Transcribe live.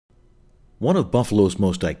One of Buffalo's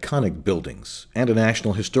most iconic buildings and a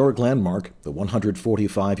National Historic Landmark, the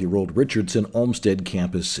 145-year-old Richardson Olmsted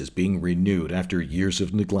campus is being renewed after years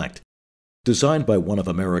of neglect. Designed by one of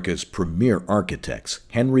America's premier architects,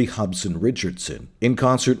 Henry Hobson Richardson, in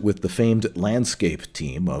concert with the famed landscape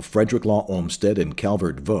team of Frederick Law Olmsted and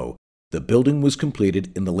Calvert Vaux, the building was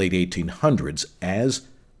completed in the late 1800s as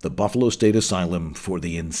the Buffalo State Asylum for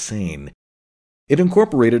the Insane. It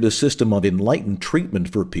incorporated a system of enlightened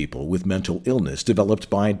treatment for people with mental illness developed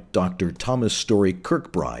by Dr. Thomas Story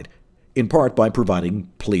Kirkbride, in part by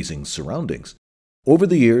providing pleasing surroundings. Over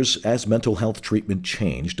the years, as mental health treatment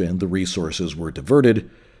changed and the resources were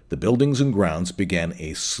diverted, the buildings and grounds began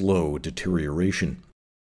a slow deterioration.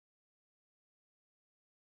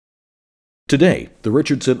 Today, the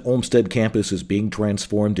Richardson Olmsted campus is being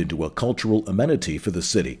transformed into a cultural amenity for the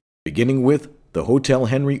city, beginning with the Hotel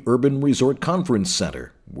Henry Urban Resort Conference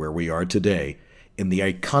Center, where we are today, in the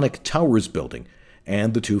iconic Towers building,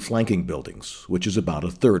 and the two flanking buildings, which is about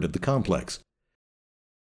a third of the complex.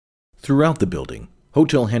 Throughout the building,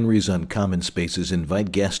 Hotel Henry's uncommon spaces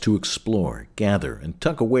invite guests to explore, gather, and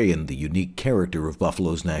tuck away in the unique character of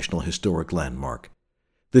Buffalo's National Historic Landmark.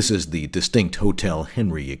 This is the distinct Hotel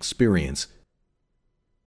Henry experience.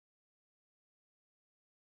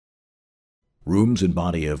 Rooms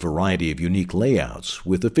embody a variety of unique layouts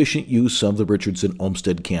with efficient use of the Richardson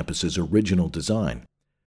Olmsted campus's original design.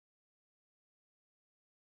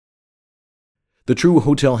 The true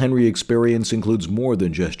Hotel Henry experience includes more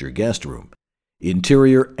than just your guest room.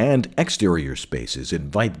 Interior and exterior spaces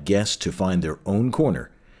invite guests to find their own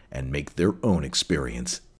corner and make their own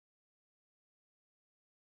experience.